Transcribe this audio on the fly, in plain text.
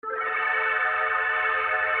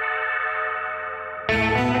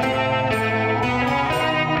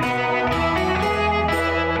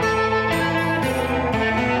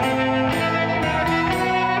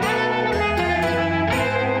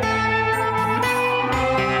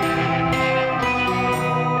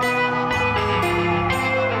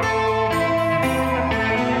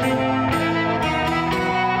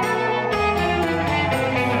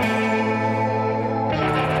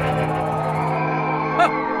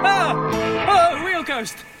Ah! Oh, real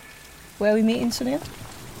ghost! Where are we meeting, Sunil?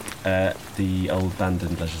 The old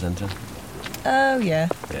abandoned leisure centre. Oh, yeah.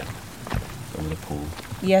 Yeah. Over the pool.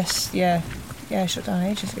 Yes, yeah. Yeah, shut down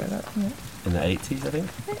ages ago, that, didn't it? In the 80s, I think?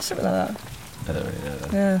 Yeah, something like that. I don't really know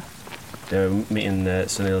that. Yeah. Yeah, we're meeting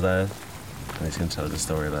Sunil there, and he's going to tell us a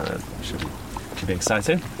story about it. Should be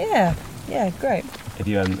exciting. Yeah, great. Have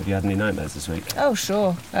you had any nightmares this week? Oh,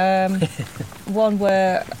 sure. One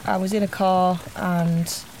where I was in a car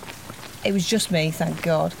and it was just me, thank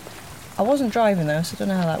God. I wasn't driving though, so I don't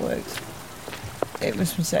know how that works. It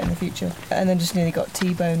must be set in the future. And then just nearly got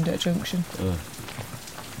T-boned at a junction. Ugh.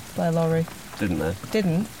 By a lorry. Didn't they?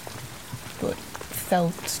 Didn't, but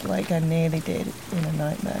felt like I nearly did in a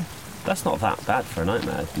nightmare. That's not that bad for a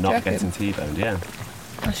nightmare, not getting T-boned, yeah.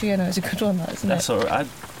 Actually, yeah, no, it's a good one, that, isn't That's it? all right. I'd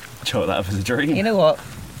chalk that up as a dream. You know what?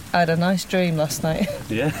 I had a nice dream last night.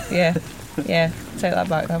 Yeah? Yeah, take that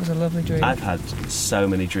back, that was a lovely dream. I've had so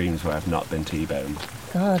many dreams where I've not been T-boned.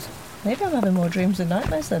 God, maybe I'm having more dreams than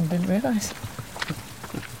nightmares then, didn't realise.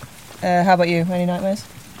 How about you? Any nightmares?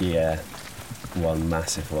 Yeah. One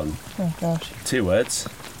massive one. Oh, gosh. 2 words,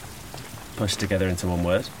 pushed together into one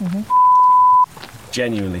word. Mm-hmm.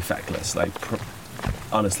 Genuinely feckless, like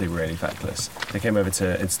honestly really feckless. They came over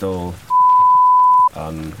to install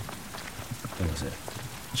on, when was it?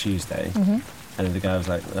 Tuesday. Mm-hmm. And then the guy was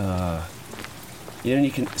like, you know,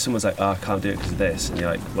 someone's like, I can't do it because of this. And you're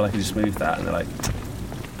like, well, I can just move that. And they're like,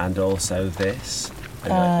 and also this. And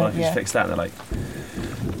you're like, well, I can just fix that. And they're like,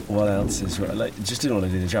 what else is right? Like, just didn't want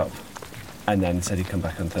to do the job. And then said he'd come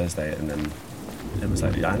back on Thursday. And then it was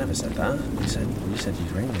like, yeah, I never said that. You said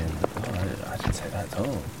you'd ring me. And I didn't say that at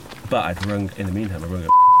all. But I'd rung, in the meantime, I rung up,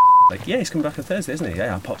 like, yeah, he's coming back on Thursday, isn't he?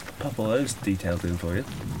 Yeah, I'll pop all those details in for you.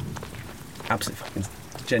 Absolutely fucking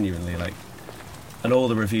genuinely, like, and all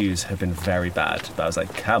the reviews have been very bad. But I was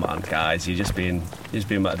like, come on, guys, you're just being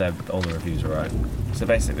all the reviews were right. So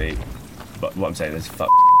basically, what I'm saying is, fuck.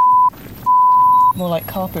 More like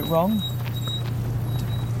carpet wrong.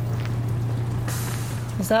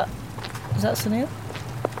 Is that Sunil?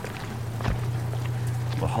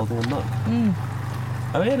 What, holding a mug? Mm.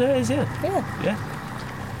 Oh yeah, no, it is, yeah. Yeah.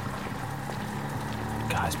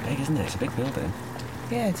 God, it's big, isn't it? It's a big building.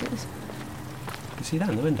 Yeah, it is. You see that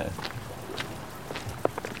in the window?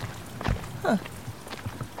 Huh.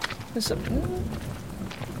 There's something.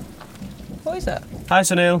 What is that? Hi,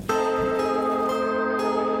 Sunil.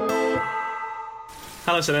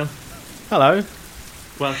 Hello, Sunil. Hello.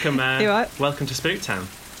 Welcome. You right? Welcome to Spooktown.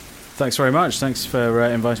 Thanks very much. Thanks for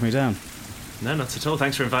inviting me down. No, not at all.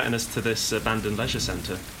 Thanks for inviting us to this abandoned leisure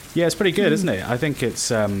centre. Yeah, it's pretty good, isn't it? I think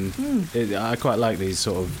it's. I quite like these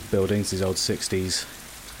sort of buildings, these old 60s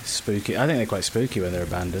spooky. I think they're quite spooky when they're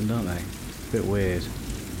abandoned, aren't they? A bit weird.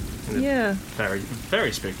 Yeah. Very,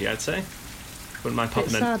 very spooky, I'd say. Wouldn't mind popping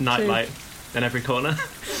It's a sad nightlight in every corner.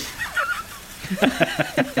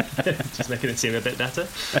 Just making it seem a bit better.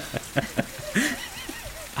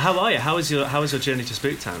 How are you? How was your journey to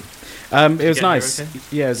Spooktown? It was nice. Okay?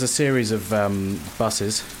 Yeah, it was a series of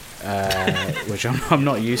buses, which I'm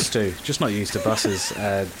not used to. Just not used to buses.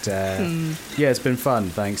 And, yeah, it's been fun.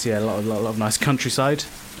 Thanks. Yeah, a lot of nice countryside.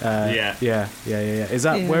 Yeah. Is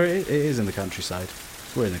that where it is in the countryside?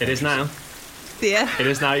 We're in the countryside. It is now. Yeah. It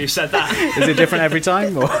is now. You've said that. Is it different every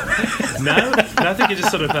time? Or? No, I think it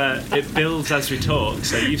just sort of it builds as we talk.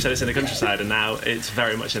 So you've said it's in the countryside, and now it's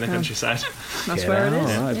very much in the countryside. That's where it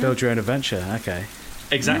is. Right, build your own adventure. Okay.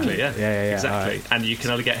 Exactly. Yeah. Yeah. Exactly. Right. And you can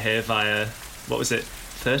only get here via, what was it?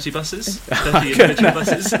 30 buses? 30 individual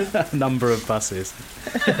buses? Number of buses.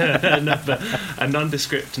 a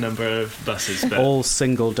nondescript number of buses. But all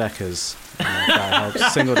single deckers.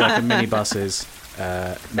 Single decker mini buses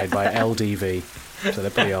made by LDV, so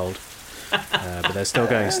they're pretty old. But they're still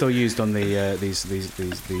going, still used on the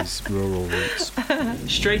these rural routes.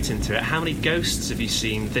 Straight into it. How many ghosts have you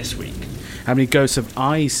seen this week? How many ghosts have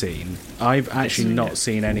I seen? I've actually not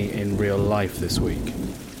seen any in real life this week.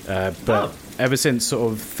 But ever since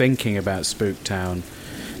sort of thinking about Spooktown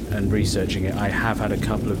and researching it, I have had a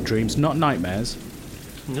couple of dreams, not nightmares,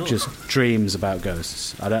 just dreams about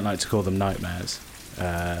ghosts. I don't like to call them nightmares.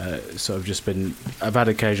 Sort of just been, I've had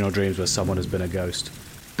occasional dreams where someone has been a ghost.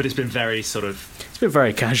 But it's been very sort of... It's been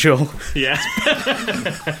very casual. Yeah.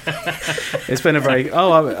 It's been a very...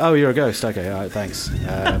 Oh, you're a ghost. Okay, all right, thanks.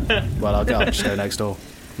 Well, I'll just go next door.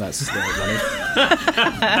 That's it's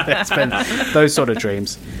been those sort of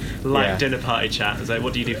dreams. Like dinner party chat. It's like,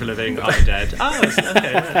 what do you do for a living? I'm dead. Oh,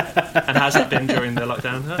 okay. Yeah. And how's it been during the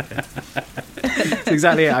lockdown? Okay. That's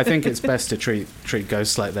exactly it. I think it's best to treat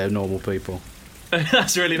ghosts like they're normal people.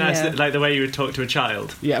 That's really nice. Yeah. Like the way you would talk to a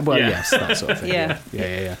child. Yeah, well, yes, that sort of thing. Yeah.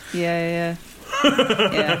 Yeah. Yeah.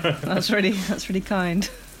 Yeah, that's really kind.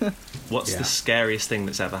 What's the scariest thing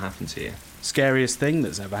that's ever happened to you? Scariest thing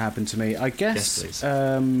that's ever happened to me, I guess. Yes, please.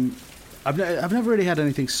 I've never really had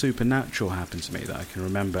anything supernatural happen to me that I can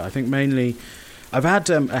remember. I think mainly I've had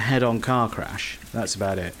a head-on car crash. That's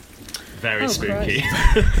about it. Very spooky.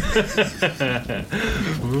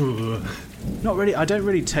 Not really. I don't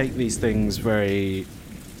really take these things very.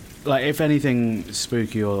 Like, if anything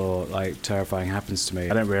spooky or like terrifying happens to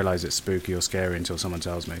me, I don't realise it's spooky or scary until someone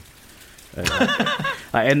tells me.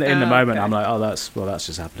 Like in the moment, I'm like, oh, that's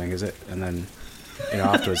just happening, is it? And then,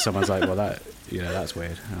 afterwards, someone's like, well, that's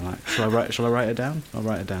weird. And I'm like, shall I write it down? I'll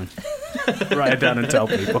write it down. Write it down and tell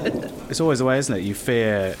people. It's always the way, isn't it? You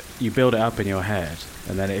build it up in your head,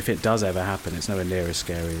 and then if it does ever happen, it's nowhere near as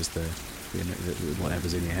scary as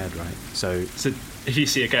whatever's in your head, right? So if you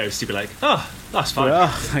see a ghost, you'd be like, oh, that's fine. Well,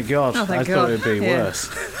 oh, thank God. I thought it would be worse.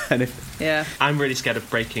 And I'm really scared of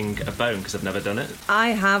breaking a bone because I've never done it. I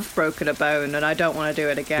have broken a bone and I don't want to do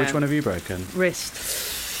it again. Which one have you broken?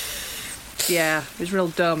 Wrist. Yeah, it was real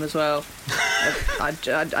dumb as well. I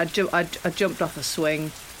jumped off a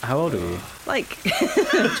swing. How old are you? Like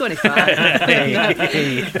 25.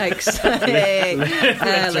 Like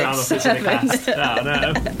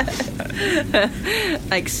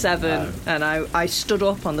 7. And I stood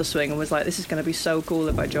up on the swing and was like, this is going to be so cool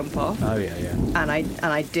if I jump off. Oh yeah. And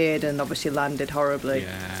I did, and obviously landed horribly.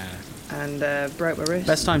 Yeah. And broke my wrist.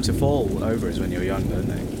 Best time to fall over is when you're younger, isn't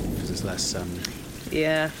it? Because it's less.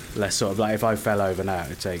 Less sort of like, if I fell over now, it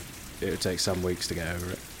would take some weeks to get over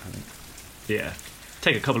it, I think. Yeah.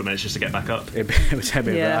 Take a couple of minutes just to get back up. It would take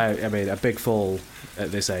me, I mean, a big fall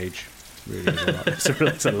at this age really is a lot.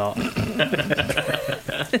 It's a lot.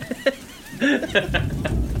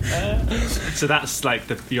 So that's like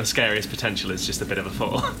your scariest potential is just a bit of a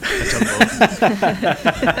fall.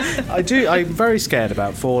 I'm very scared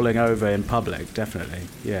about falling over in public, definitely.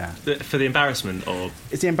 Yeah. For the embarrassment, or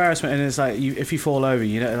it's the embarrassment, and it's like if you fall over,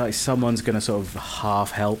 like someone's going to sort of half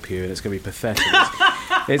help you, and it's going to be pathetic.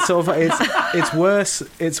 It's sort of it's worse.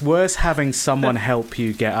 It's worse having someone help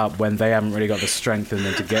you get up when they haven't really got the strength in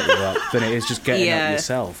them to get you up than it is just getting up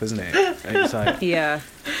yourself, isn't it? It's like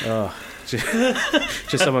oh.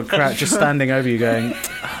 Just someone just standing over you going,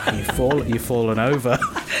 oh, you've fallen over.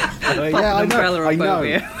 Like, yeah, I know.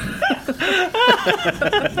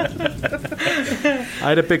 I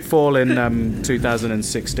had a big fall in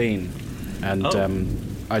 2016, and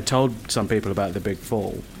I told some people about the big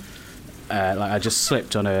fall. Like I just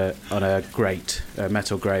slipped on a grate, a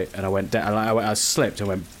metal grate, and I went down. I slipped and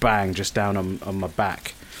went bang just down on my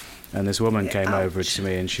back. And this woman came over to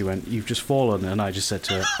me and she went, "You've just fallen." And I just said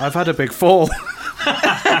to her, "I've had a big fall." And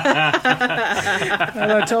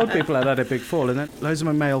I told people I'd had a big fall, and then loads of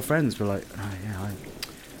my male friends were like, "Oh yeah, I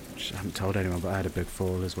haven't told anyone, but I had a big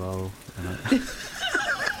fall as well." And I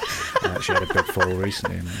actually had a big fall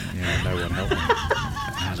recently, and no one helped me. And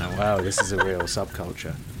I was like, wow, this is a real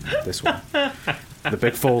subculture, this one. The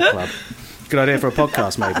Big Fall Club. Good idea for a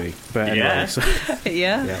podcast, maybe. But anyway,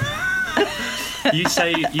 yeah. You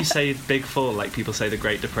say big fall like people say the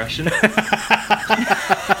Great Depression.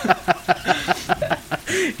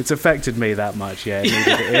 It's affected me that much, yeah.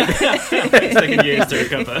 It's taken years to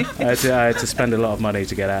recover. I had to spend a lot of money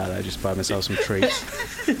to get out of there, just buy myself some treats.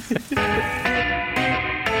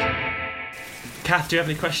 Kath, do you have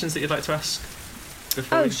any questions that you'd like to ask?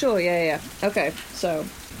 Sure, yeah. Okay, so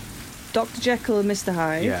Dr. Jekyll and Mr.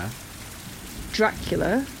 Hyde. Yeah.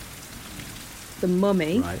 Dracula. The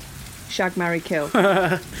Mummy. Right. Shag, marry, kill.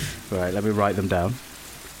 Right, let me write them down.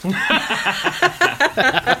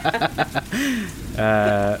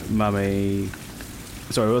 Mummy.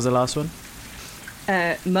 Sorry, what was the last one?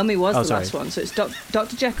 Mummy was the last one. So it's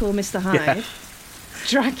Dr. Jekyll and Mr. Hyde. Yeah.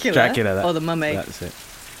 Dracula, or the Mummy. That's it.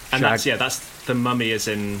 And that's the mummy as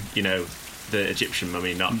in, the Egyptian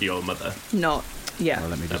mummy, not your mother. Not, yeah. Well,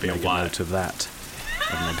 let me just make a note of that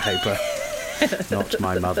on my paper. Not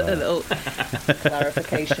my mother. A little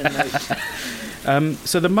clarification note.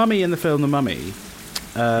 So the mummy in the film The Mummy,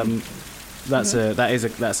 that's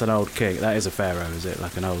an old king. That is a pharaoh, is it?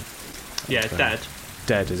 Like an old dead.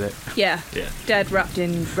 Dead, is it? Yeah. Dead, wrapped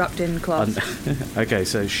in cloth. Okay,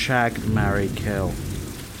 so shag, marry, kill.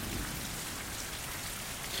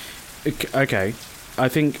 Okay, I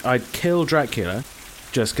think I'd kill Dracula,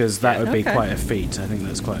 just because that would be quite a feat. I think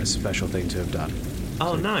that's quite a special thing to have done.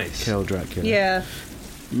 Oh, nice. Kill Dracula. Yeah.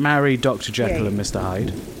 Marry Dr. Jekyll and Mr.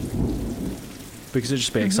 Hyde. Because it'd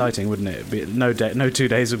just be exciting, wouldn't it? No 2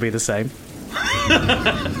 days would be the same.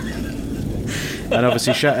 And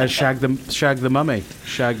obviously shag the mummy.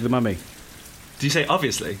 Shag the mummy. Did you say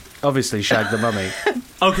obviously? Obviously, shag the mummy.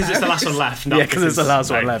 Oh, because it's the last one left. Yeah, because it's the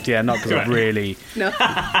last one left. Yeah, not because I really, No.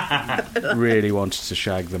 really wanted to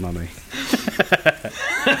shag the mummy.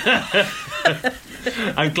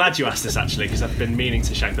 I'm glad you asked this, actually, because I've been meaning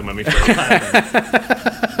to shag the mummy for a while.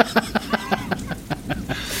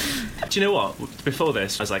 Do you know what? Before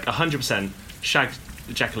this, I was like 100% shag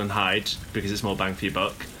Jekyll and Hyde because it's more bang for your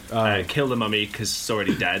buck. Kill the mummy because it's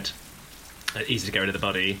already dead. Easy to get rid of the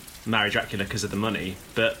body. Marry Dracula because of the money.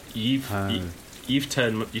 But you've turned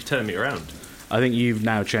me around. I think you've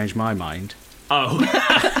now changed my mind. Oh.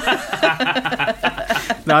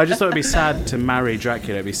 No, I just thought it'd be sad to marry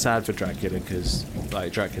Dracula. It'd be sad for Dracula because,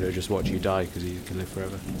 like, Dracula would just watch you die because he can live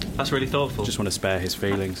forever. That's really thoughtful. Just want to spare his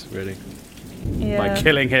feelings, really, Yeah. by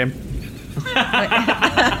killing him.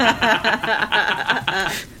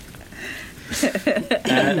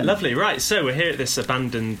 Lovely. Right, so we're here at this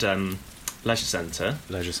abandoned leisure centre.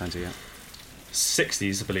 Leisure centre, yeah.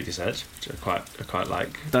 60s, I believe you said, which I quite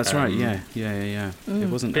like. That's right. Yeah. It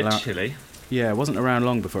wasn't Bit chilly. Yeah, it wasn't around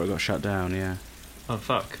long before it got shut down. Yeah. Oh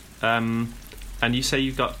fuck. And you say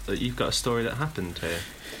you've got a story that happened here.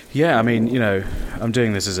 Yeah, I mean, I'm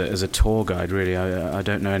doing this as a tour guide. Really, I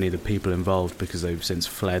don't know any of the people involved because they've since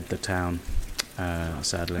fled the town,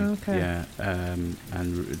 sadly. Okay. Yeah, and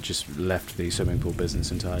just left the swimming pool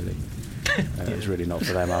business entirely. It's really not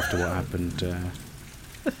for them after what happened.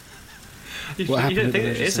 You don't think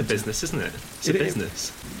it is a business, isn't it? It's a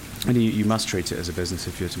business. And you must treat it as a business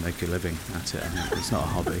if you're to make a living at it. I mean, it's not a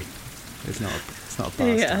hobby. It's not a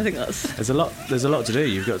pastime. Yeah, I think that's... There's a lot to do.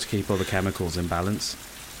 You've got to keep all the chemicals in balance.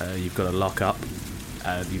 You've got to lock up.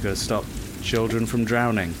 You've got to stop children from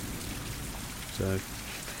drowning. So...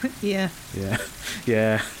 Yeah. Yeah.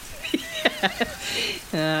 Yeah.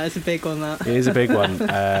 Yeah, it's a big one, that. It is a big one.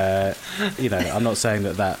 I'm not saying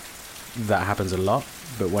that happens a lot,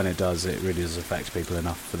 but when it does, it really does affect people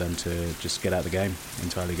enough for them to just get out of the game,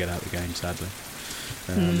 entirely get out of the game, sadly.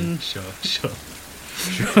 Sure.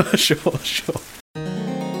 Sure.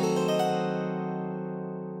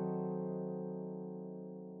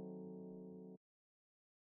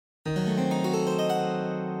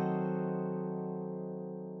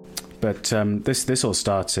 But this all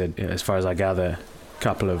started, as far as I gather, a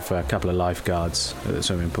couple of lifeguards at the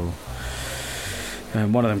swimming pool.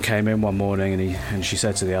 And one of them came in one morning, and she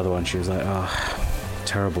said to the other one, she was like, "Oh,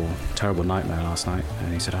 terrible nightmare last night."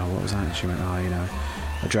 And he said, "Oh, what was that?" And she went, "Oh,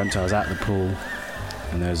 I dreamt I was at the pool,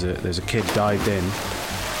 and there's a kid dived in,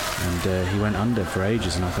 and he went under for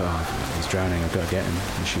ages, and I thought, oh, he's drowning, I've got to get him."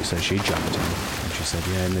 And she jumped in, and she said,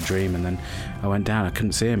 "Yeah, in the dream." And then I went down, I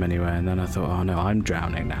couldn't see him anywhere, and then I thought, oh no, I'm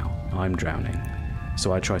drowning now. I'm drowning.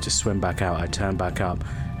 So I tried to swim back out. I turned back up,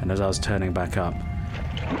 and as I was turning back up,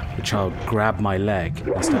 the child grabbed my leg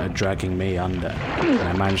and started dragging me under. And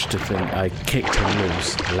I managed to I kicked him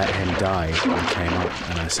loose, let him die, and came up,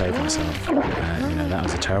 and I saved myself. That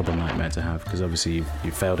was a terrible nightmare to have, because obviously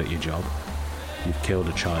you failed at your job. You've killed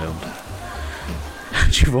a child.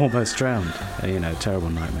 And you've almost drowned. Terrible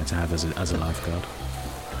nightmare to have as a lifeguard.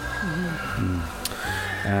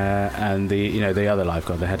 And the other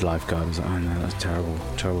lifeguard, the head lifeguard, was like, "Oh no, that's a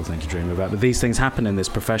terrible thing to dream about." But these things happen in this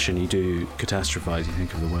profession. You do catastrophize. You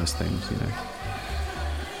think of the worst things,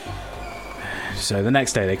 So the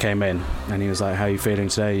next day they came in, and he was like, "How are you feeling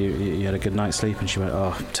today? You had a good night's sleep?" And she went,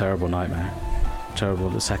 "Oh, terrible nightmare. Terrible.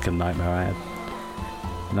 The second nightmare I had.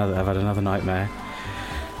 I've had another nightmare."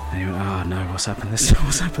 And he went, "Oh no, what's happened this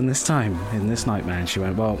time in this nightmare?" And she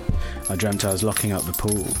went, "Well, I dreamt I was locking up the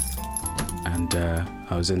pool, and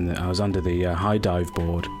I was under the high dive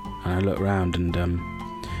board, and I looked round, and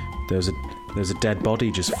there's a dead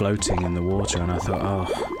body just floating in the water, and I thought, oh,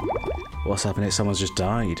 what's happened? Someone's just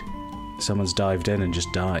died. Someone's dived in and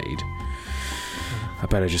just died. I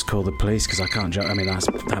better just call the police, because I can't jump. I mean,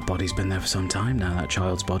 that body's been there for some time now. That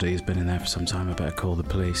child's body has been in there for some time. I better call the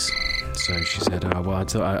police." So she said, "Oh, well, I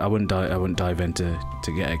thought I wouldn't dive in to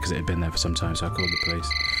get it, because it had been there for some time." So I called the police,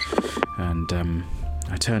 and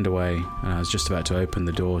I turned away, and I was just about to open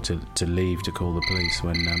the door to leave to call the police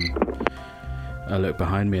when I looked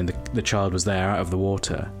behind me, and the child was there out of the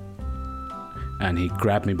water, and he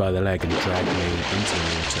grabbed me by the leg and dragged me into the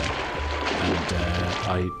water, and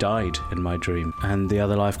I died in my dream. And the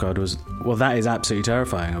other lifeguard was, well, that is absolutely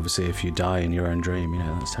terrifying. Obviously, if you die in your own dream,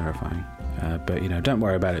 that's terrifying. But don't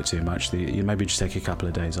worry about it too much. You maybe just take a couple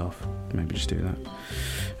of days off. Maybe just do that.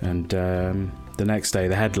 And the next day,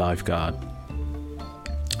 the head lifeguard,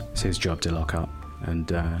 it's his job to lock up, and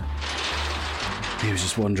he was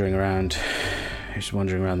just wandering around. He was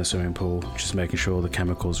wandering around the swimming pool, just making sure all the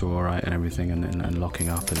chemicals were all right and everything, and locking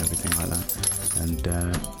up and everything like that. And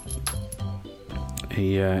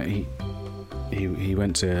he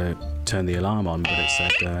went to turn the alarm on, but it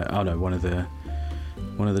said, oh no, one of the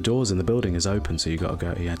doors in the building is open, so you got to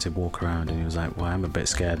go. He had to walk around, and he was like, well, I'm a bit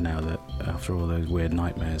scared now that after all those weird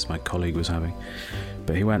nightmares my colleague was having.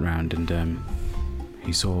 But he went round and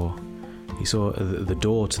he saw the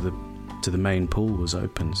door to the main pool was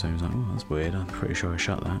open, so he was like, oh, that's weird, I'm pretty sure I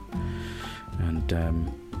shut that. And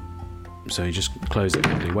so he just closed it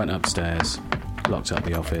quickly, went upstairs, locked up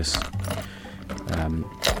the office.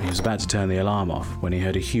 He was about to turn the alarm off when he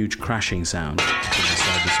heard a huge crashing sound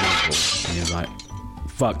inside the swimming pool, and he was like,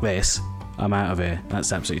 fuck this, I'm out of here,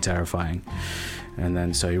 that's absolutely terrifying. And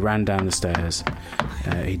then so he ran down the stairs.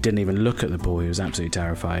 He didn't even look at the pool, he was absolutely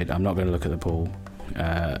terrified. I'm not going to look at the pool.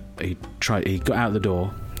 He got out the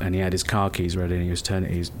door, and he had his car keys ready, and he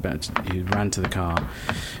ran to the car,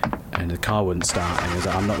 and the car wouldn't start, and he was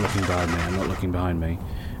like, I'm not looking behind me.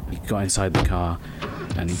 He got inside the car,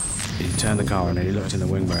 and he turned the car on, and he looked in the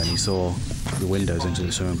wing mirror, and he saw the windows into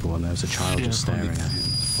the swimming pool, and there was a child just staring at him.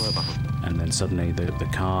 And then suddenly inside the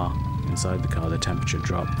car, the temperature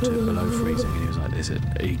dropped to below freezing, and he was like,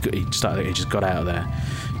 he just got out of there,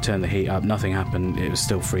 turned the heat up, nothing happened, it was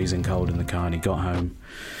still freezing cold in the car, and he got home,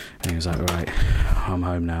 and he was like, right, I'm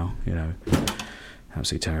home now,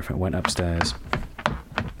 absolutely terrified. Went upstairs,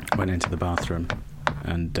 went into the bathroom,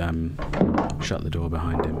 and shut the door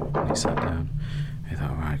behind him, and he sat down. He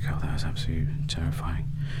thought, right, God, that was absolutely terrifying.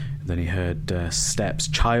 And then he heard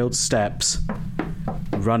child steps,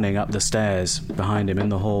 running up the stairs behind him in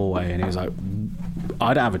the hallway, and he was like,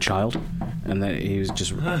 I don't have a child. And then he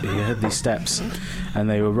heard these steps, and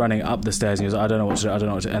they were running up the stairs, and he was like, I don't know what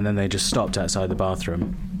to do. And then they just stopped outside the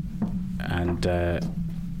bathroom, and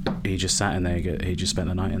he just sat in there. He just spent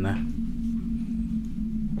the night in there.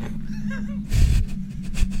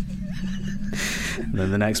 And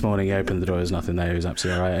then the next morning he opened the door, there was nothing there, he was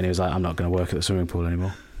absolutely alright, and he was like, I'm not going to work at the swimming pool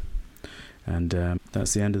anymore. And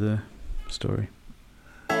that's the end of the story.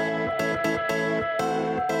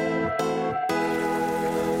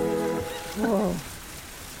 Whoa.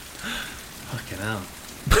 Fucking hell.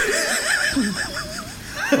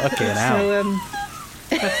 Fucking hell.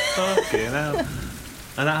 Fucking hell.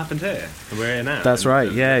 And that happened here, and we're here now. That's right,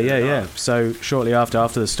 yeah. So shortly after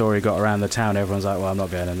the story got around the town, everyone's like, well, I'm not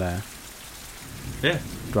going in there. Yeah.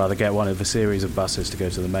 I'd rather get one of a series of buses to go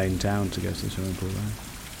to the main town to go to the swimming pool there.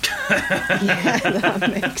 Yeah,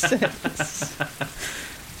 that makes sense.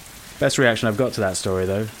 Best reaction I've got to that story,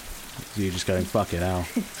 though, is you just going, fucking hell.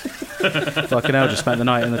 Fucking hell, just spent the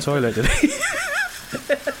night in the toilet, did he?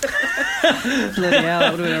 Bloody hell,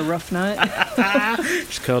 that would have been a rough night.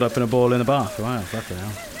 Just curled up in a ball in the bath. Wow, fucking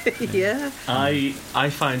hell. Yeah. I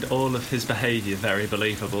find all of his behaviour very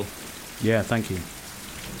believable. Yeah, thank you.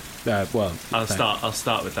 Well, I'll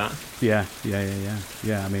start with that. Yeah.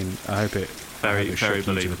 I mean, I hope it very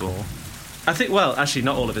believable. I think, well, actually,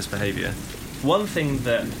 not all of his behaviour. One thing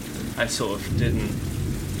that I sort of didn't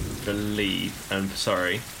believe, and I'm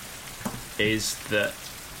sorry, is that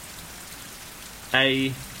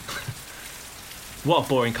what a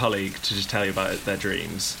boring colleague to just tell you about their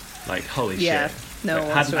dreams. Like, holy shit. Yeah, no one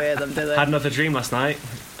wants to hear them, do they? Had another dream last night.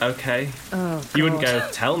 Okay. Oh, God. You wouldn't go,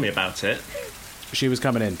 tell me about it. She was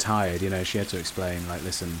coming in tired, she had to explain, like,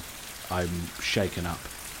 listen, I'm shaken up.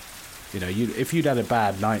 If you'd had a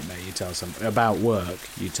bad nightmare, you tell someone. About work,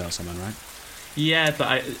 you'd tell someone, right? Yeah, but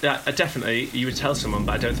I definitely, you would tell someone,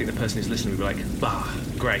 but I don't think the person who's listening would be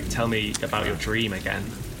like, great, tell me about your dream again.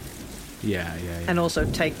 Yeah. And also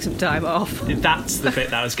take some time off. That's the bit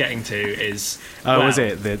that I was getting to is... Oh, well, was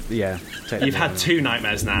it? You've had 2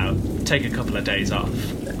 nightmares now. Take a couple of days off.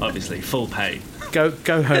 Obviously, full pay. Go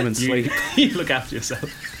home and sleep. You look after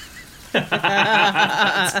yourself.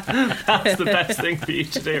 That's the best thing for you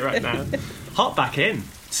to do right now. Hop back in.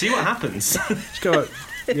 See what happens. Just go.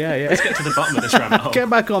 Yeah. Let's get to the bottom of this rabbit hole. Get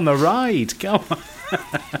back on the ride. Come on.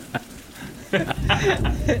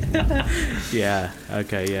 Yeah.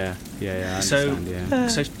 Okay. Yeah. I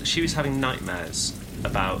understand, So she was having nightmares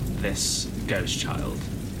about this ghost child.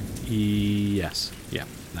 Yes. Yeah.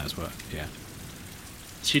 That's what. Yeah.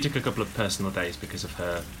 She took a couple of personal days because of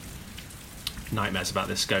her nightmares about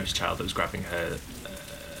this ghost child that was grabbing her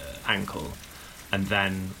ankle, and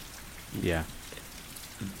then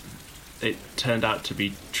it turned out to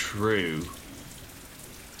be true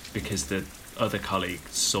because the other colleague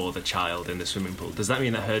saw the child in the swimming pool. Does that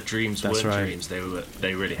mean that her dreams weren't dreams?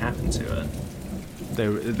 They really happened to her.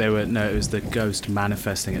 They were no. It was the ghost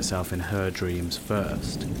manifesting itself in her dreams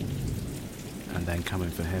first, and then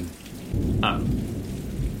coming for him. Oh.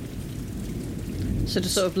 So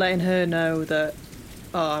just sort of letting her know that,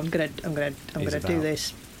 I'm gonna do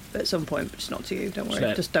this at some point, but it's not to you. Don't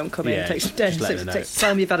worry. Just don't come in. Take some days.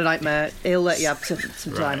 Tell him you've had a nightmare. He'll let you have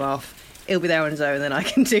some time off. he'll be there on his own, and then I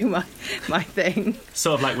can do my thing.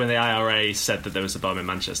 Sort of like when the IRA said that there was a bomb in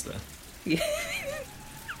Manchester. Yeah.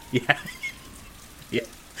 Yeah. Yeah.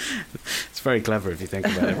 It's very clever if you think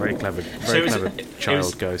about it. Very clever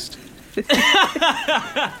child ghost.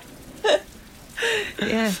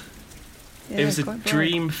 Yeah. It was a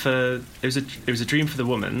dream for it was a dream for the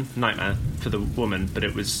woman, nightmare for the woman, but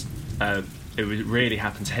it was really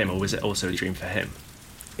happened to him, or was it also a dream for him?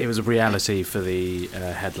 It was a reality for the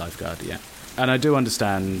head lifeguard, yeah. And I do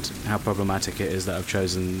understand how problematic it is that I've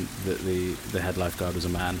chosen that the head lifeguard was a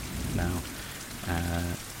man now,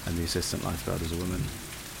 and the assistant lifeguard is a woman.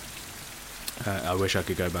 I wish I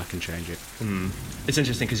could go back and change it. It's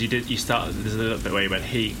interesting because you started. There's a little bit where you went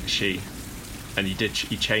he, she, and you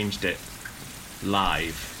changed it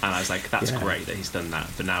live, and I was like, that's great that he's done that.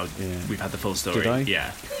 But now we've had the full story. Did I?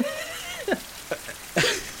 Yeah.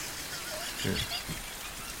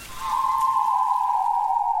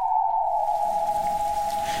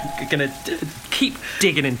 Gonna keep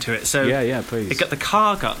digging into it. So yeah, please. The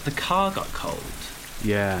car got cold.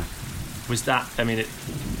 Yeah. Was that? I mean,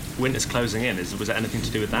 winter's closing in. Was that anything to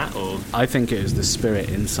do with that, or? I think it was the spirit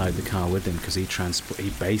inside the car with him, because he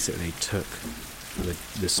basically took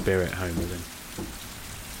the spirit home with him.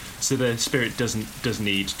 So the spirit does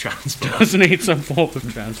need transport. Does need some form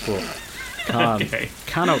of transport.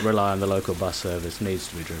 Cannot rely on the local bus service. Needs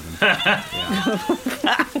to be driven.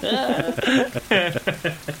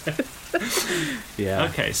 Yeah.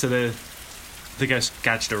 Okay, so the ghost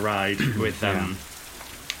gadged a ride with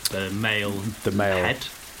the male head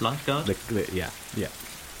lifeguard. Yeah.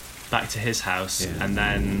 Back to his house, and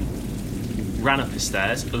then ran up his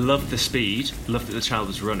stairs. Loved the speed. Loved that the child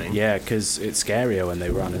was running. Yeah, because it's scarier when they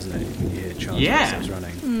run, isn't it? You hear child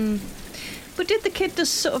running. But did the kid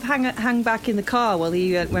just sort of hang back in the car while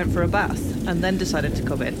he went for a bath and then decided to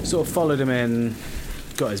come in? Sort of followed him in,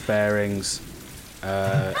 got his bearings,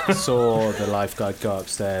 saw the lifeguard go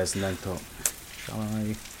upstairs, and then thought, shall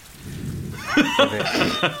I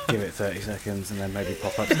give it 30 seconds and then maybe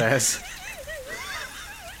pop upstairs?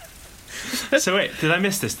 So wait, did I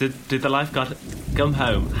miss this? Did the lifeguard come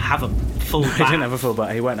home, have a full bath? He didn't have a full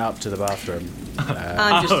bath. He went up to the bathroom.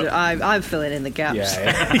 I'm filling in the gaps.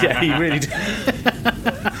 Yeah, he really did.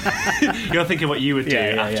 You're thinking what you would do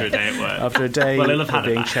after a day at work. After a day of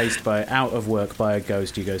being chased out of work by a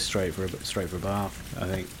ghost, you go straight for a bath, I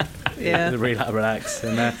think. Yeah. Relax.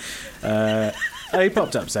 And he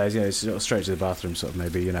popped upstairs, sort of straight to the bathroom, sort of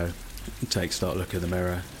maybe, take stock, look in the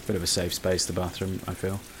mirror. Bit of a safe space, the bathroom, I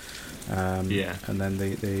feel. And then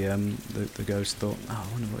the ghost thought, I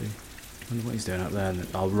wonder what he's doing up there, and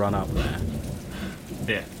I'll run up there.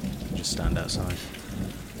 Yeah. Just stand outside.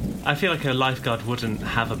 I feel like a lifeguard wouldn't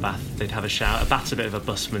have a bath, they'd have a shower. A bath's a bit of a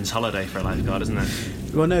busman's holiday for a lifeguard, isn't it?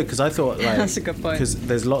 Well, no, because I thought, that's a good point. Because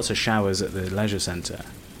there's lots of showers at the leisure centre.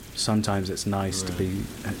 Sometimes it's nice to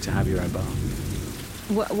have your own bath.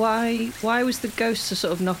 Why was the ghost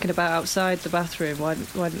sort of knocking about outside the bathroom? Why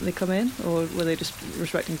didn't they come in? Or were they just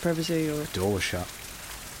respecting privacy? Or the door was shut.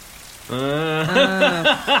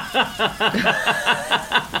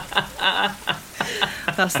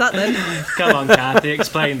 That's that then. Come on, Kathy,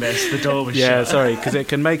 explain this. The door was shut. Yeah, sorry, because it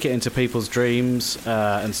can make it into people's dreams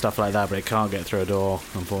and stuff like that, but it can't get through a door,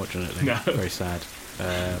 unfortunately. No. Very sad.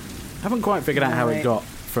 Haven't quite figured out how it got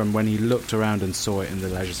from when he looked around and saw it in the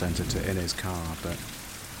leisure centre to in his car, but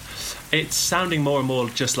it's sounding more and more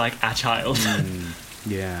just like a child.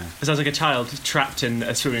 Yeah. It sounds like a child trapped in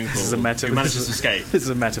a swimming pool who manages to escape. This is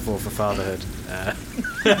a metaphor for fatherhood.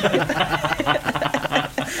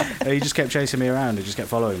 He just kept chasing me around. He just kept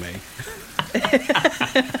following me.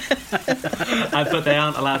 But they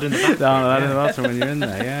aren't allowed in the bathroom. They aren't allowed in the bathroom when you're in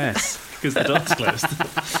there, yes. Because the door's closed.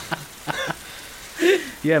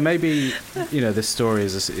 Yeah, maybe, this story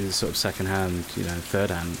is sort of second-hand,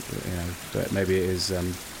 third-hand, but maybe it is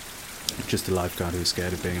just a lifeguard who's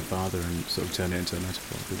scared of being a father and sort of turned it into a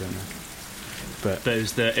metaphor. We don't know. But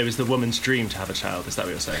it was the woman's dream to have a child. Is that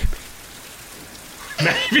what you're saying?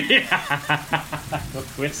 Maybe.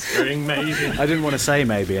 Whispering, maybe. I didn't want to say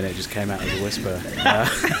maybe, and it just came out as a whisper.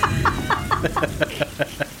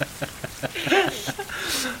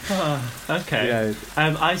 Okay.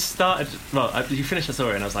 I started. Well, you finished the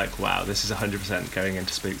story, and I was like, "Wow, this is 100% going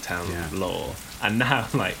into Spooktown lore." And now,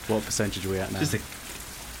 like, what percentage are we at now? Just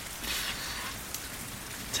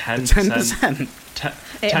 10%.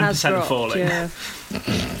 10% falling. Yeah.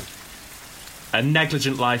 A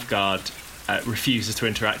negligent lifeguard refuses to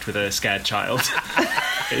interact with a scared child.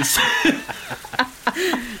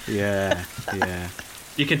 Yeah.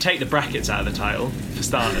 You can take the brackets out of the title, for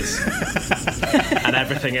starters, and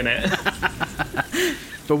everything in it.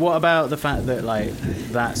 But what about the fact that like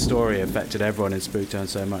that story affected everyone in Spooktown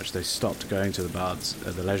so much they stopped going to the baths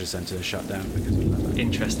at the leisure centre, shut down because of that?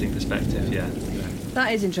 Interesting perspective, yeah.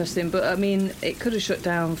 That is interesting, but I mean, it could have shut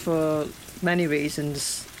down for many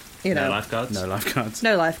reasons. You know, No lifeguards.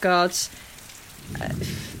 No lifeguards.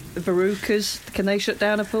 Verucas, can they shut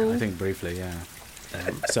down a pool? I think briefly, yeah.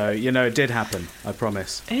 So, you know, it did happen, I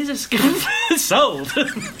promise. Here's a sold.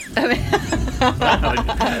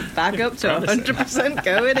 Back up to 100%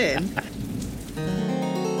 going in.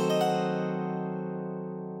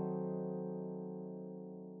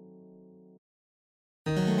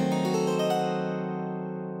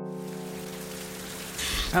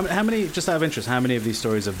 How many, just out of interest, how many of these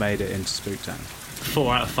stories have made it into Spooktown?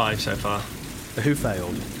 4 out of 5 so far. Who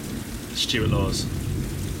failed? Stuart Laws.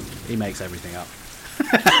 He makes everything up.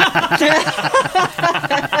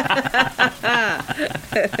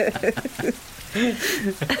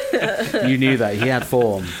 You knew that. He had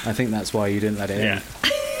form. I think that's why you didn't let it in. Yeah.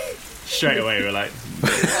 Straight away we're like...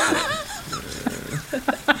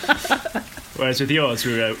 Whereas with yours,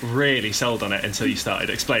 we were really sold on it until you started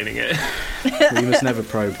explaining it. You must never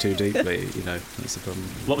probe too deeply, you know, that's the problem.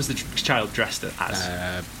 What was the child dressed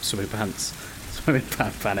as? Swimming pants. Swimming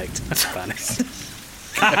panicked. Panicked.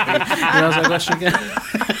 Can I ask that question again?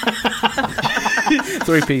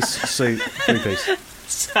 3-piece suit, 3-piece.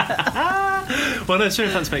 Well, no,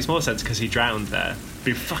 swimming pants makes more sense because he drowned there. It'd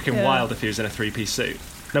be fucking wild if he was in a 3-piece suit.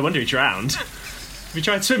 No wonder he drowned. Have you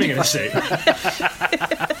tried swimming in a suit?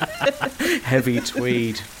 Heavy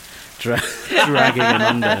tweed dragging him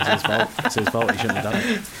under. It's his fault. He shouldn't have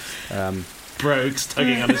done it. Brogues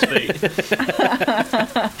tugging on his feet.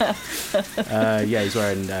 Yeah, he's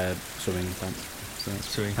wearing swimming pants. So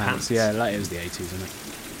Swimming pants. Yeah, like it was the 80s, isn't it?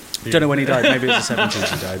 Yeah. Don't know when he died. Maybe it was the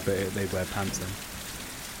 70s he died, but they'd wear pants then.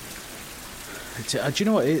 Do you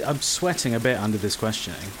know what? I'm sweating a bit under this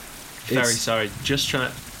questioning. Very sorry. Just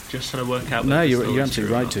trying to work out. No, you're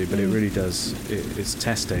absolutely right to, but it really does. It's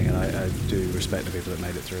testing, and I do respect the people that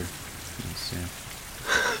made it through.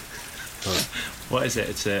 What is it?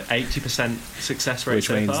 It's a 80% success rate, which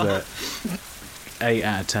so means far? that 8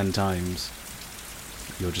 out of 10 times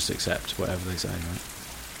you'll just accept whatever they say, right?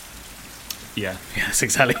 Yeah. Yeah, that's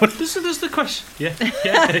exactly what. This is the question. Yeah.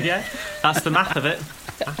 Yeah. That's the math of it.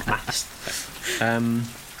 Maths.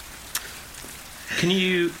 Can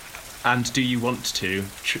you, and do you want to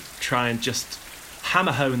try and just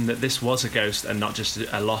hammer home that this was a ghost and not just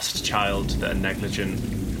a lost child that a negligent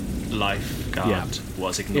lifeguard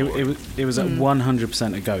was ignoring? It was at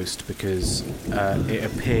 100% a ghost because it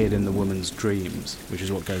appeared in the woman's dreams, which is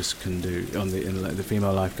what ghosts can do. In the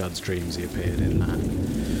female lifeguard's dreams, he appeared in that.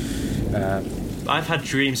 I've had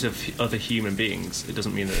dreams of other human beings. It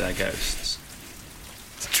doesn't mean that they're ghosts.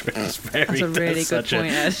 That's a really good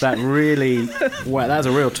point, Ed. That really, well, that's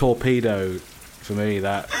a real torpedo for me.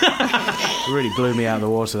 That really blew me out of the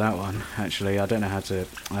water. That one, actually, I don't know how to.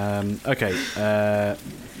 Okay,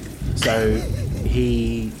 so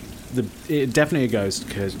it definitely a ghost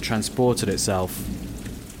because it transported itself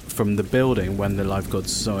from the building when the lifeguard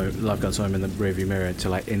saw him in the rearview mirror to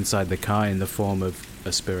like inside the car in the form of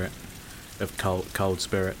a spirit, of cold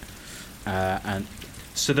spirit, and.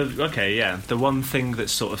 So the one thing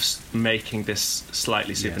that's sort of making this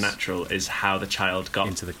slightly supernatural is how the child got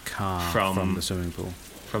into the car from the swimming pool.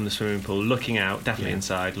 From the swimming pool, looking out, definitely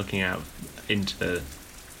inside, looking out into the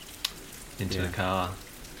car.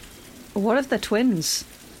 What if they're twins?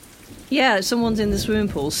 Yeah, someone's in the swimming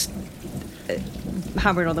pool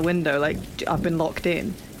hammering on the window like, I've been locked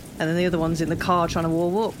in, and then the other one's in the car trying to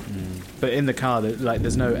warm up. But in the car,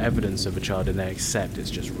 there's no evidence of a child in there except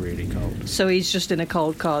it's just really cold. So he's just in a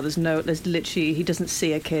cold car. There's literally, he doesn't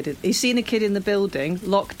see a kid. He's seen a kid in the building,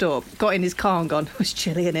 locked up, got in his car and gone, it's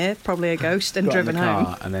chilly in here, probably a ghost, and driven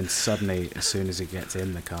home. And then suddenly, as soon as he gets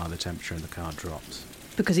in the car, the temperature in the car drops.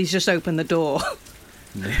 Because he's just opened the door.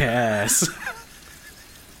 Yes.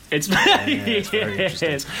 It's very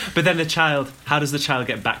interesting. But then how does the child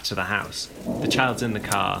get back to the house? The child's in the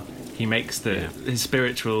car. He makes his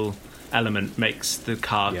spiritual element makes the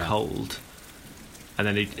car cold, and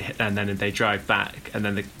then they drive back, and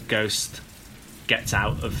then the ghost gets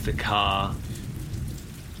out of the car,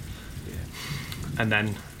 and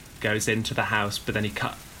then goes into the house. But then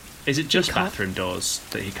is it just bathroom doors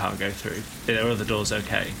that he can't go through? Are other doors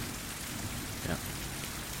okay?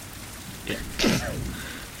 Yeah.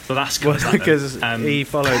 Well, that's good. Because he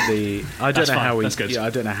followed the. I don't know how that's good. I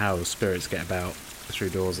don't know how spirits get about through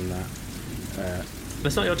doors and that.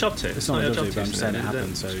 It's not your job to. It's not your job to. But I'm saying it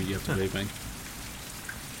happened, so you have to believe me.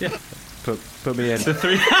 Yeah. Put me in. The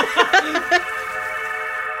three.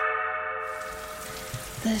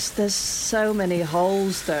 There's so many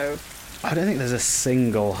holes, though. I don't think there's a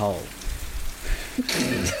single hole.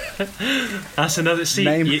 That's another.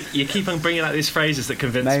 See, you keep on bringing out these phrases that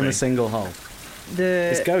convince me. Name a single hole.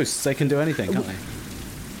 It's ghosts. They can do anything, can't they?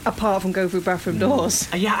 Apart from go through bathroom doors.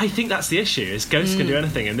 Yeah, I think that's the issue. Is ghosts can do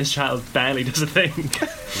anything, and this child barely does a thing. He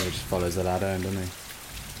just follows the ladder, doesn't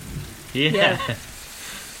he? Yeah.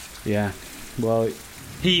 Yeah. Well,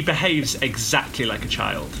 he behaves exactly like a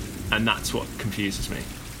child, and that's what confuses me.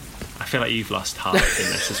 I feel like you've lost heart in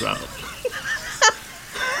this as well.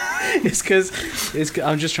 it's because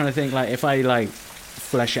I'm just trying to think, like, if I like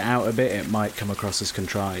flesh it out a bit, it might come across as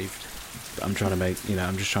contrived. But I'm trying to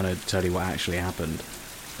I'm just trying to tell you what actually happened,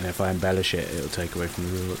 and if I embellish it, it'll take away from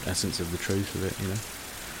the real essence of the truth of it.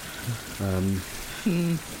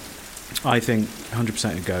 I think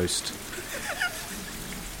 100% a ghost.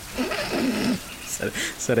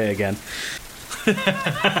 Said it again.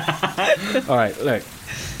 All right, look,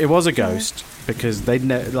 it was a ghost because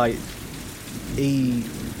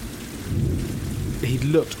he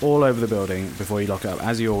looked all over the building before he locked up,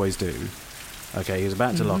 as you always do. Okay, he was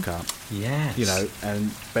about to lock up. Yes.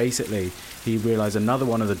 And basically he realised another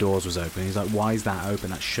one of the doors was open. He's like, why is that open?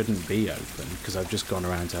 That shouldn't be open, because I've just gone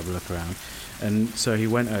around to have a look around. And so he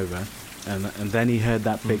went over, and then he heard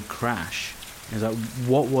that big crash. He's like,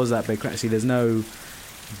 what was that big crash? See, the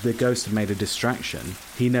ghost had made a distraction.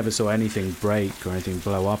 He never saw anything break or anything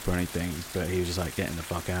blow up or anything, but he was just like, getting the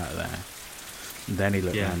fuck out of there. And then he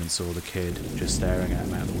looked around and saw the kid just staring at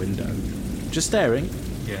him out the window. Just staring.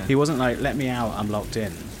 Yeah. He wasn't like, let me out, I'm locked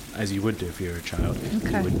in, as you would do if you were a child.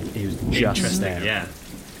 Okay. He was just staring. Yeah.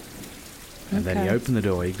 And then he opened the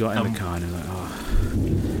door, he got in the car, and he was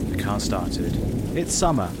like, the car started. It's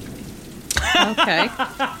summer. Okay,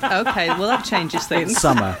 well that changes things. It's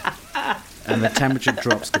summer. And the temperature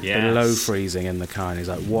drops to below freezing in the car, and he's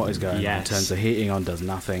like, what is going on? Turns the heating on, does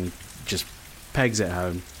nothing, just pegs it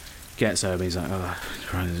home, gets home, he's like,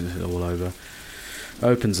 it's all over.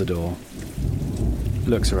 Opens the door,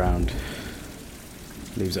 looks around,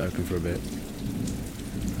 leaves it open for a bit.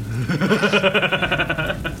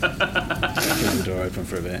 Leaves the door open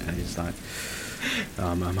for a bit, and he's like,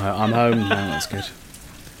 I'm home now, that's good.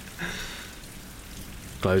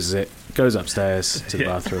 Closes it, goes upstairs to the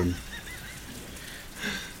bathroom,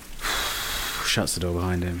 shuts the door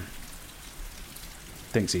behind him,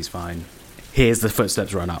 thinks he's fine, hears the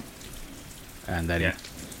footsteps run up, and then he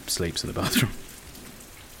sleeps in the bathroom.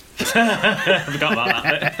 I forgot about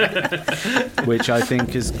that. Which I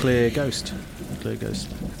think is clear ghost.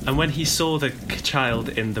 And when he saw the child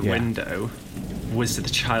in the window, was the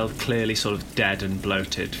child clearly sort of dead and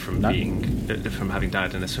bloated from having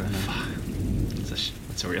died in this one?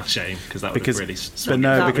 It's a real shame, because that would have really swung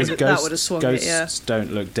it. Because ghosts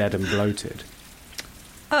don't look dead and bloated.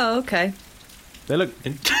 Oh, okay. They look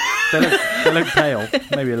pale,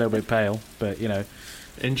 maybe a little bit pale, but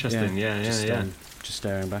interesting. Just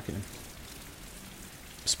staring back at him,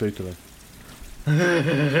 spookily.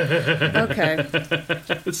 Okay.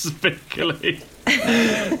 Spookily.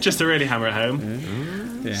 Just to really hammer it home.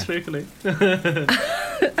 Spookily.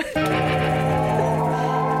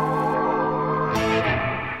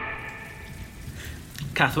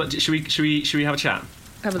 Kath, should we have a chat?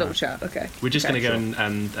 Have a little chat. Okay. We're just going to go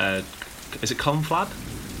and is it conflab?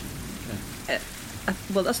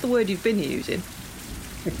 Well, that's the word you've been using.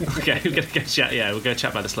 Okay, we're going to go chat. Yeah, we're going to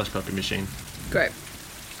chat by the slush puppy machine. Great.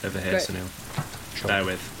 Over here, Great. Sunil. Sure. Bear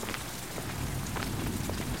with.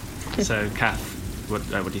 So, Kath, what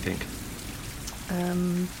do you think?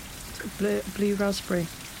 Blue raspberry.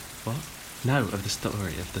 What? No, of the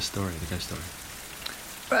story, the ghost story.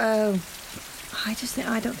 Oh, I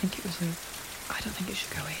don't think it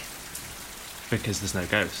should go here. Because there's no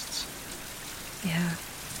ghosts. Yeah.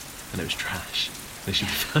 And it was trash. They should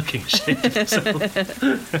be fucking ashamed of themselves.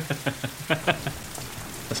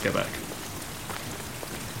 Let's go back.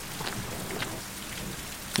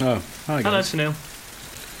 Oh, hi Hello, guys. Sunil.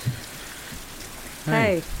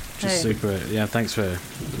 Hey. Just super. Yeah, thanks for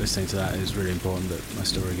listening to that. It was really important that my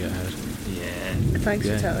story get heard. Yeah. Thanks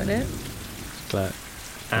for telling it. Glad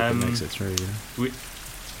it makes it through.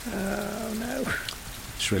 Oh no.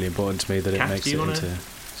 It's really important to me that Kath, it makes it into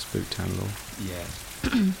Spooktown lore. Yeah.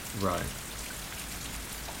 Right.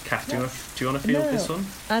 Kath, do you want to feel this one?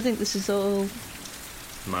 I think this is all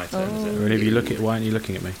My turn, is it? Or any of you why aren't you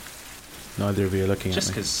looking at me? Neither of you are looking Just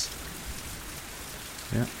at me. because.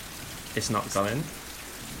 Yeah. It's not going.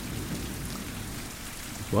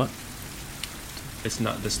 What? It's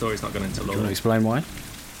not. The story's not going into Do you lore. want to explain why?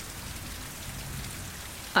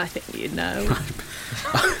 I think you know.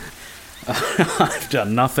 I've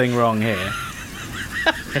done nothing wrong here.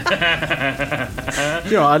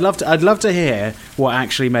 You know, I'd love to hear what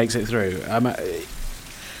actually makes it through.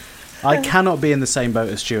 I cannot be in the same boat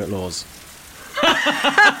as Stuart Laws.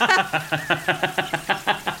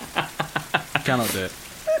 Cannot do it.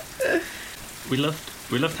 We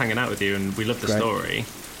loved hanging out with you, and we loved the story.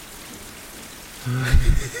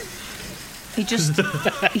 He just.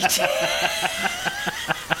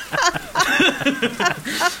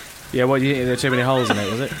 Yeah, what you think? There are too many holes in it,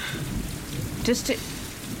 was it?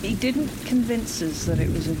 He didn't convince us that it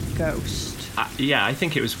was a ghost. Yeah, I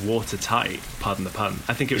think it was watertight. Pardon the pun.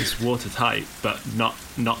 I think it was watertight, but not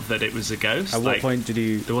that it was a ghost. At what point did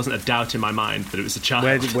you? There wasn't a doubt in my mind that it was a child.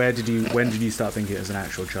 When did you start thinking it was an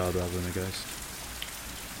actual child rather than a ghost?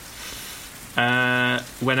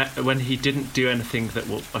 When he didn't do anything that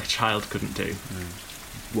a child couldn't do.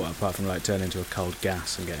 What, apart from like turn into a cold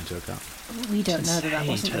gas and get into a cup? We don't know that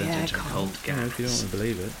wasn't the air cold gas. No, if you don't want to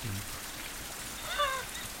believe it.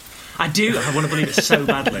 I do. I want to believe it so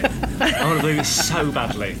badly.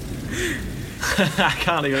 I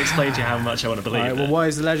can't even explain to you how much I want to believe it. Well, why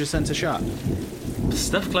is the leisure centre shut?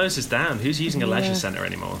 Stuff closes down. Who's using a leisure centre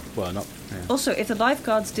anymore? Well, not. Yeah. Also, if the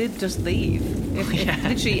lifeguards did just leave, if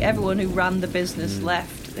literally everyone who ran the business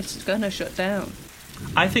left, it's going to shut down.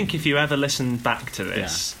 I think if you ever listen back to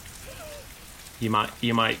this, you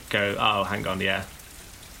might go, oh, hang on, yeah,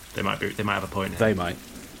 they might have a point here. They might.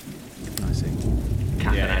 I see.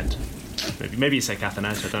 Kath and Ed. Maybe you say Kath and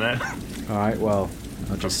Ed, I don't know. All right, well,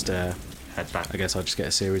 I'll just head back. I guess I'll just get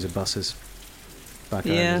a series of buses back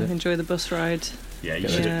home. Yeah, enjoy the bus ride. Yeah,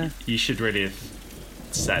 you should really have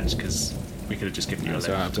said, because we could have just given you a lift.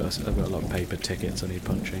 Right, I've got a lot of paper tickets I need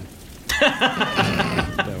punching.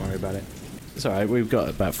 Don't worry about it. It's all right. We've got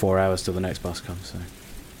about 4 hours till the next bus comes. So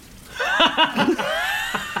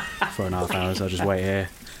 4.5 hours. I'll just wait here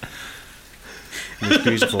in this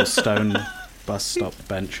beautiful stone bus stop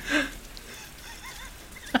bench.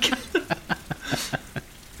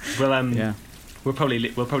 Well, we'll probably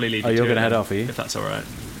leave. Oh, you're going to head off, are you? If that's all right.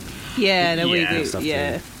 Yeah, no, we do.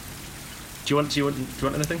 Yeah. Do you want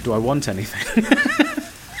anything? Do I want anything?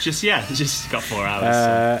 just got 4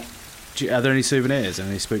 hours. Are there any souvenirs?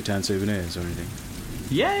 Any Spooktown souvenirs or anything?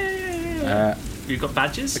 Yeah. You've got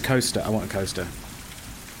badges? A coaster. I want a coaster.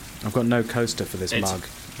 I've got no coaster for this mug,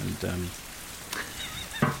 and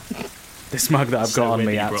this mug that I've got on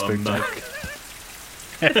me at Spooktown.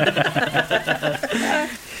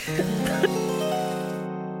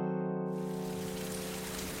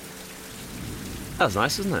 That was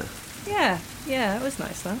nice, wasn't it? Yeah, it was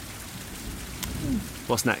nice though.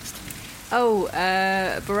 What's next? Oh,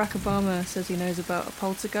 Barack Obama says he knows about a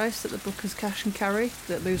poltergeist at the Booker's Cash and Carry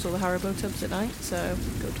that moves all the Haribo tubs at night, so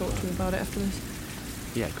go talk to him about it after this.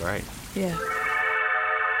 Yeah, great. Yeah.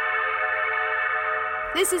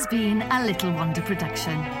 This has been a Little Wonder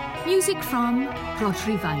production. Music from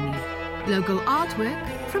Rhodri Viney. Logo artwork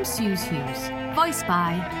from Suze Hughes. Voiced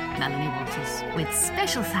by Melanie Walters. With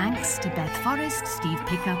special thanks to Beth Forrest, Steve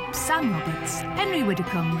Pickup, Sam Roberts, Henry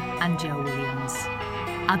Widdicombe and Joe Williams.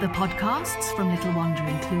 Other podcasts from Little Wonder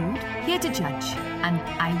include Here to Judge and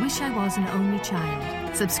I Wish I Was an Only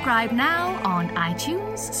Child. Subscribe now on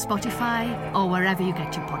iTunes, Spotify or wherever you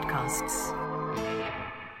get your podcasts.